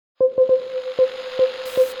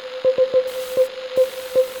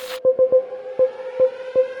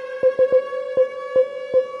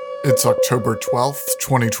It's October 12th,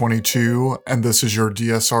 2022, and this is your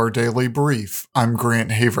DSR Daily Brief. I'm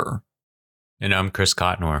Grant Haver. And I'm Chris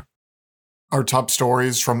Cotnor. Our top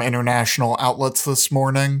stories from international outlets this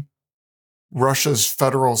morning. Russia's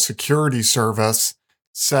Federal Security Service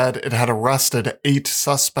said it had arrested 8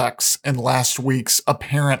 suspects in last week's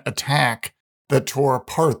apparent attack that tore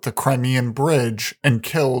apart the Crimean Bridge and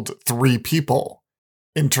killed 3 people.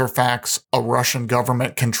 Interfax, a Russian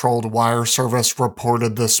government-controlled wire service,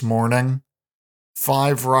 reported this morning.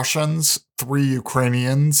 5 Russians, 3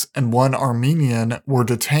 Ukrainians, and 1 Armenian were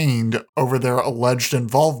detained over their alleged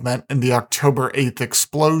involvement in the October 8th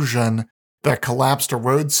explosion that collapsed a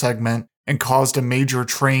road segment and caused a major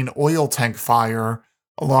train oil tank fire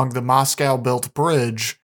along the Moscow-built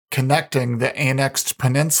bridge connecting the annexed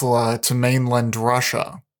peninsula to mainland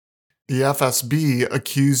Russia. The FSB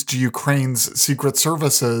accused Ukraine's secret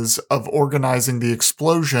services of organizing the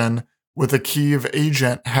explosion, with a Kyiv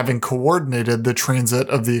agent having coordinated the transit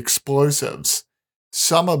of the explosives.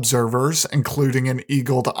 Some observers, including an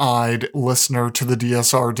eagle-eyed listener to the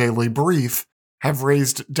DSR Daily Brief, have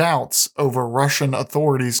raised doubts over Russian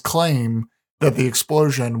authorities' claim that the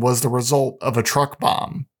explosion was the result of a truck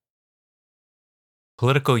bomb.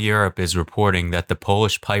 Political Europe is reporting that the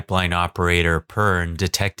Polish pipeline operator Peru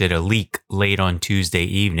detected a leak late on Tuesday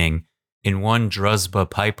evening in one Druzhba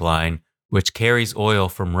pipeline, which carries oil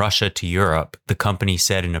from Russia to Europe, the company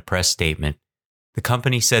said in a press statement. The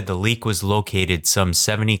company said the leak was located some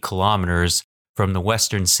 70 kilometers from the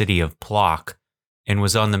western city of Plock and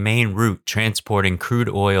was on the main route transporting crude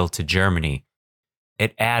oil to Germany.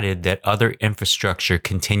 It added that other infrastructure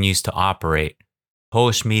continues to operate.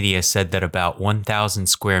 Polish media said that about 1,000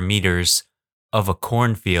 square meters of a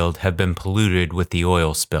cornfield have been polluted with the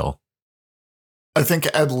oil spill. I think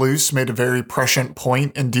Ed Luce made a very prescient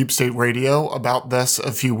point in Deep State Radio about this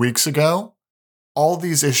a few weeks ago. All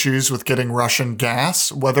these issues with getting Russian gas,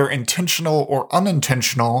 whether intentional or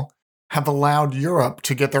unintentional, have allowed Europe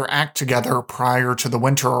to get their act together prior to the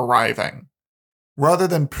winter arriving. Rather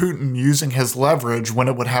than Putin using his leverage when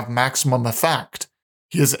it would have maximum effect,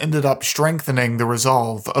 he has ended up strengthening the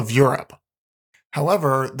resolve of Europe.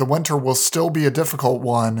 However, the winter will still be a difficult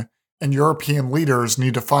one, and European leaders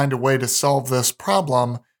need to find a way to solve this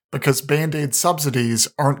problem because Band-Aid subsidies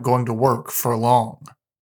aren't going to work for long.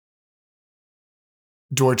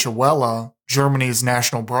 Deutsche Welle, Germany's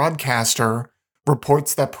national broadcaster,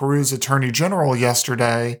 reports that Peru's Attorney General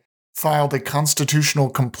yesterday filed a constitutional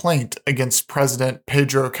complaint against President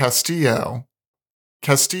Pedro Castillo.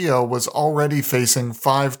 Castillo was already facing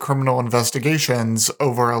 5 criminal investigations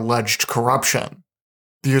over alleged corruption.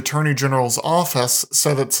 The Attorney General's office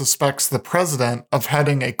said it suspects the president of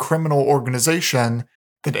heading a criminal organization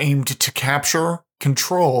that aimed to capture,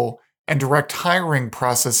 control, and direct hiring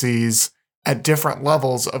processes at different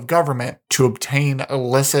levels of government to obtain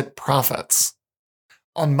illicit profits.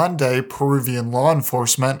 On Monday, Peruvian law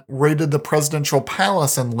enforcement raided the presidential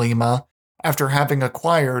palace in Lima after having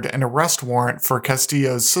acquired an arrest warrant for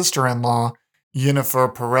Castillo's sister-in-law,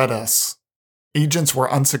 Yennefer Paredes. Agents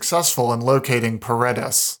were unsuccessful in locating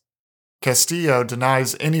Paredes. Castillo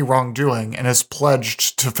denies any wrongdoing and is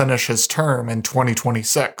pledged to finish his term in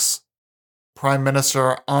 2026. Prime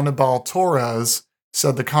Minister Aníbal Torres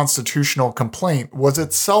said the constitutional complaint was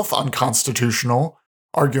itself unconstitutional,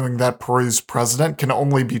 arguing that Peru's president can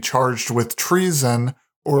only be charged with treason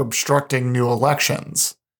or obstructing new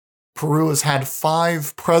elections. Peru has had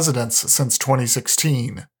 5 presidents since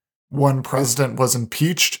 2016. 1 president was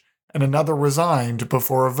impeached, and another resigned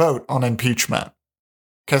before a vote on impeachment.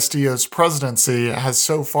 Castillo's presidency has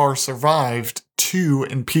so far survived 2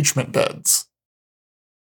 impeachment bids.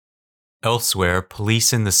 Elsewhere,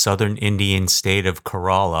 police in the southern Indian state of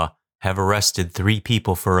Kerala have arrested 3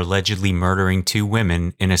 people for allegedly murdering 2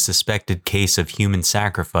 women in a suspected case of human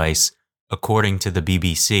sacrifice, according to the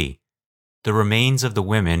BBC. The remains of the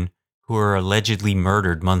women, who were allegedly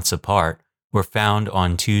murdered months apart, were found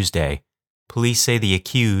on Tuesday. Police say the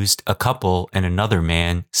accused, a couple and another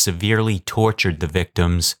man, severely tortured the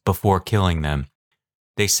victims before killing them.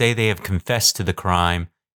 They say they have confessed to the crime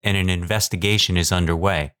and an investigation is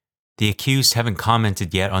underway. The accused haven't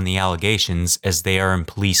commented yet on the allegations as they are in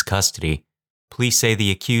police custody. Police say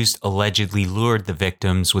the accused allegedly lured the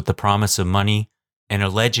victims with the promise of money and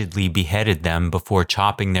allegedly beheaded them before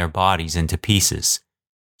chopping their bodies into pieces.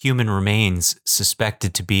 Human remains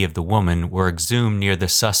suspected to be of the woman were exhumed near the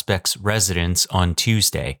suspect's residence on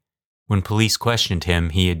Tuesday. When police questioned him,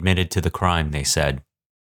 he admitted to the crime, they said.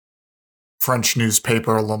 French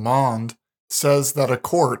newspaper Le Monde says that a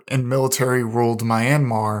court in military-ruled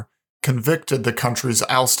Myanmar convicted the country's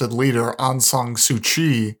ousted leader Aung San Suu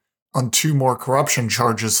Kyi on 2 more corruption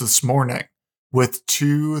charges this morning, with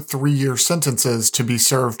 2 3-year sentences to be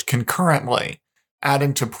served concurrently,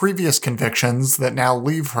 adding to previous convictions that now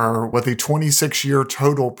leave her with a 26-year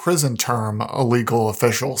total prison term, a legal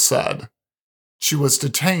official said. She was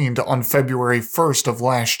detained on February 1st of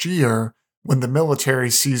last year when the military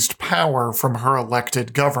seized power from her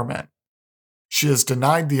elected government. She has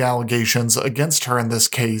denied the allegations against her in this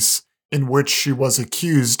case, in which she was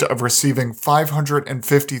accused of receiving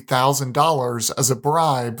 $550,000 as a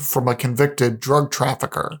bribe from a convicted drug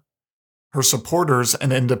trafficker. Her supporters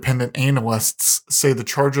and independent analysts say the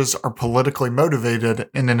charges are politically motivated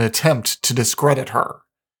in an attempt to discredit her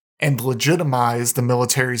and legitimize the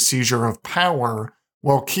military's seizure of power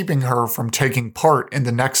while keeping her from taking part in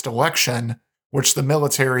the next election, which the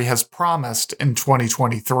military has promised in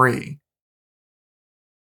 2023.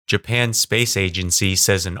 Japan's space agency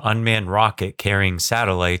says an unmanned rocket carrying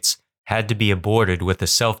satellites had to be aborted with a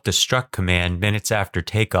self-destruct command minutes after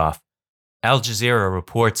takeoff. Al Jazeera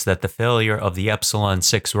reports that the failure of the Epsilon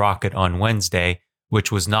 6 rocket on Wednesday,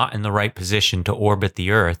 which was not in the right position to orbit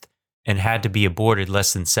the Earth and had to be aborted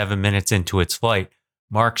less than 7 minutes into its flight,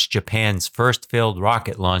 marks Japan's first failed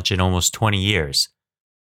rocket launch in almost 20 years.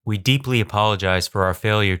 We deeply apologize for our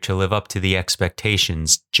failure to live up to the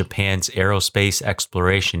expectations, Japan's Aerospace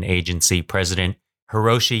Exploration Agency President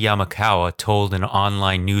Hiroshi Yamakawa told an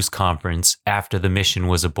online news conference after the mission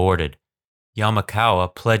was aborted.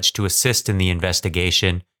 Yamakawa pledged to assist in the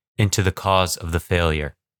investigation into the cause of the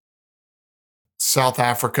failure. South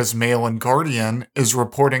Africa's Mail and Guardian is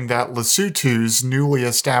reporting that Lesotho's newly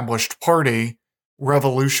established party,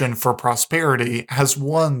 Revolution for Prosperity, has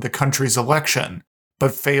won the country's election,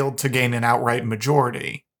 but failed to gain an outright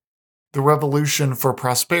majority. The Revolution for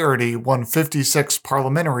Prosperity won 56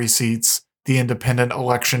 parliamentary seats, the Independent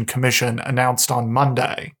Election Commission announced on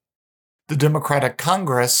Monday. The Democratic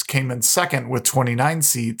Congress came in second with 29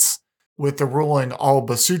 seats, with the ruling All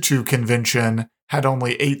Basotho Convention had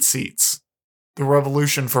only 8 seats. The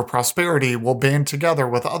Revolution for Prosperity will band together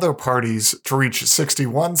with other parties to reach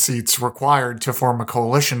 61 seats required to form a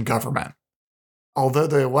coalition government. Although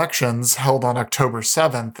the elections held on October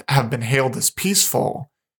 7th have been hailed as peaceful,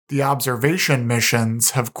 the observation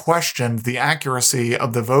missions have questioned the accuracy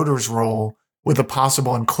of the voters' roll with a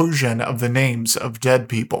possible inclusion of the names of dead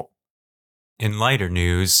people. In lighter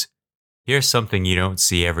news, here's something you don't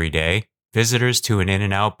see every day. Visitors to an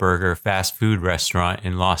In-N-Out Burger fast food restaurant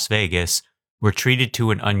in Las Vegas were treated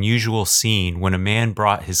to an unusual scene when a man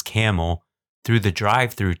brought his camel through the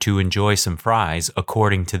drive-thru to enjoy some fries,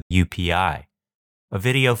 according to the UPI. A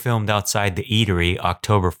video filmed outside the eatery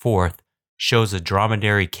October 4th shows a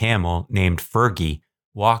dromedary camel named Fergie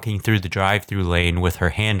walking through the drive-thru lane with her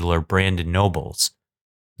handler Brandon Nobles.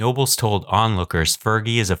 Nobles told onlookers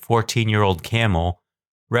Fergie is a 14-year-old camel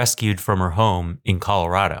rescued from her home in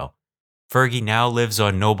Colorado. Fergie now lives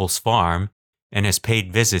on Nobles' farm and has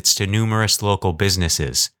paid visits to numerous local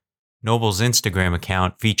businesses. Nobles' Instagram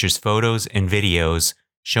account features photos and videos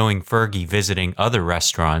showing Fergie visiting other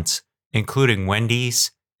restaurants, including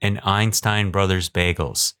Wendy's and Einstein Brothers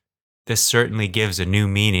Bagels. This certainly gives a new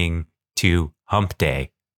meaning to Hump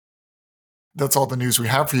Day. That's all the news we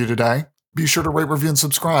have for you today. Be sure to rate, review, and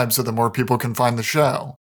subscribe so that more people can find the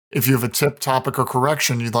show. If you have a tip, topic, or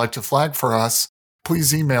correction you'd like to flag for us,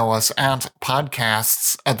 please email us at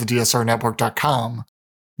podcasts@thedsrnetwork.com.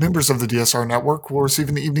 Members of the DSR Network will receive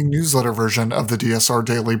an evening newsletter version of the DSR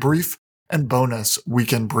Daily Brief and bonus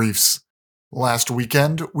weekend briefs. Last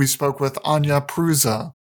weekend, we spoke with Anya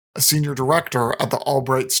Prusa, a senior director at the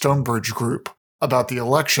Albright Stonebridge Group, about the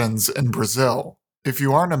elections in Brazil. If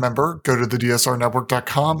you aren't a member, go to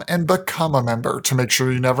thedsrnetwork.com and become a member to make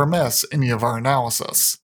sure you never miss any of our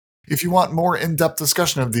analysis. If you want more in-depth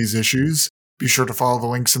discussion of these issues, be sure to follow the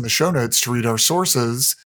links in the show notes to read our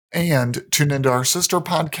sources and tune into our sister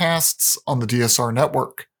podcasts on the DSR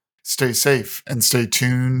Network. Stay safe and stay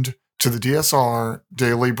tuned to the DSR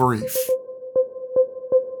Daily Brief.